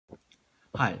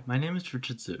Hi, my name is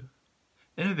Richard Zhu.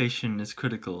 Innovation is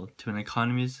critical to an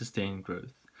economy's sustained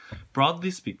growth.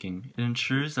 Broadly speaking, it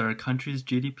ensures that our country's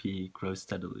GDP grows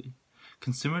steadily,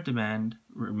 consumer demand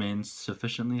remains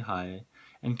sufficiently high,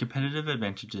 and competitive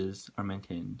advantages are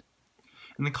maintained.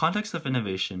 In the context of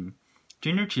innovation,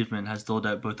 Junior Achievement has doled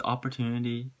out both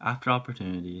opportunity after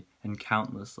opportunity and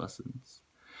countless lessons.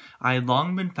 I had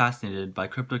long been fascinated by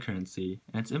cryptocurrency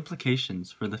and its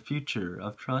implications for the future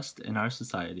of trust in our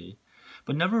society,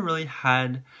 but never really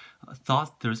had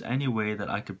thought there was any way that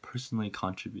I could personally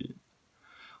contribute.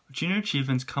 Junior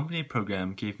Achievement's company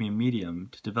program gave me a medium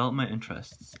to develop my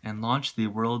interests and launch the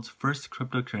world's first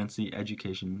cryptocurrency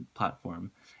education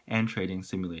platform and trading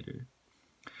simulator.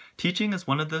 Teaching is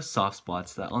one of those soft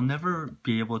spots that I'll never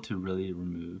be able to really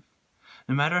remove.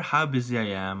 No matter how busy I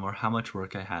am or how much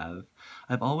work I have,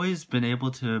 I've always been able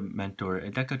to mentor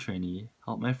a DECA trainee,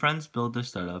 help my friends build their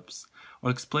startups, or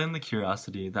explain the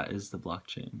curiosity that is the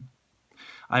blockchain.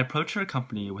 I approach our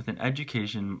company with an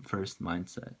education-first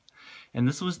mindset, and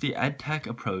this was the EdTech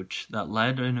approach that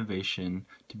led our innovation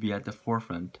to be at the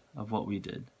forefront of what we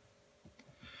did.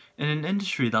 In an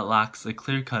industry that lacks a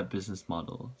clear-cut business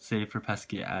model, save for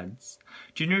pesky ads,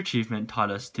 Junior Achievement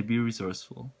taught us to be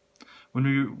resourceful. When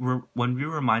we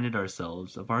reminded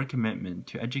ourselves of our commitment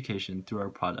to education through our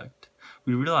product,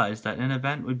 we realized that an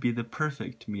event would be the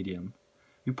perfect medium.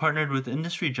 We partnered with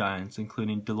industry giants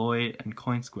including Deloitte and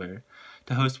CoinSquare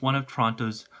to host one of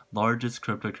Toronto's largest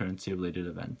cryptocurrency-related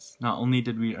events. Not only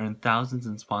did we earn thousands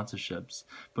in sponsorships,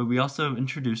 but we also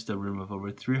introduced a room of over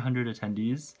 300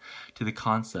 attendees to the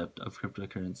concept of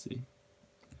cryptocurrency.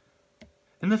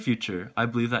 In the future, I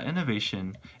believe that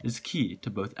innovation is key to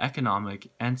both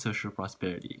economic and social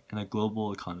prosperity in a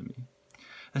global economy.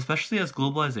 Especially as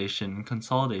globalization and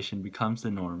consolidation becomes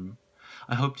the norm,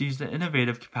 I hope to use the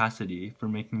innovative capacity for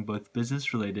making both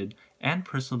business-related and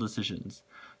personal decisions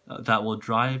that will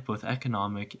drive both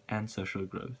economic and social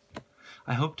growth.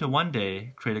 I hope to one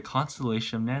day create a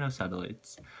constellation of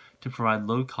nanosatellites to provide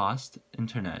low-cost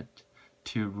internet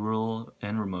to rural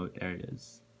and remote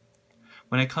areas.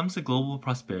 When it comes to global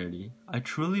prosperity, I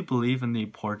truly believe in the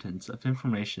importance of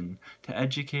information to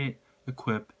educate,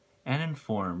 equip, and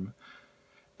inform.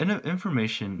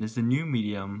 Information is the new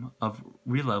medium of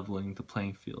releveling the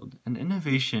playing field, and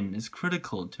innovation is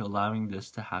critical to allowing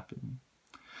this to happen.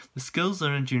 The skills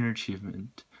learned in Junior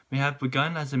Achievement may have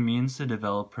begun as a means to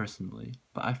develop personally,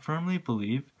 but I firmly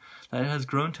believe that it has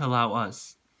grown to allow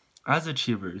us, as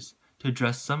achievers, to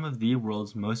address some of the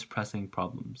world's most pressing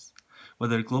problems,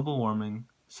 whether global warming,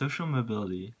 social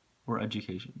mobility, or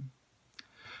education.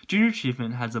 Junior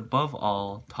Achievement has above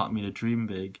all taught me to dream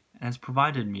big and has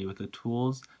provided me with the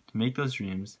tools to make those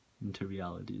dreams into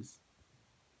realities.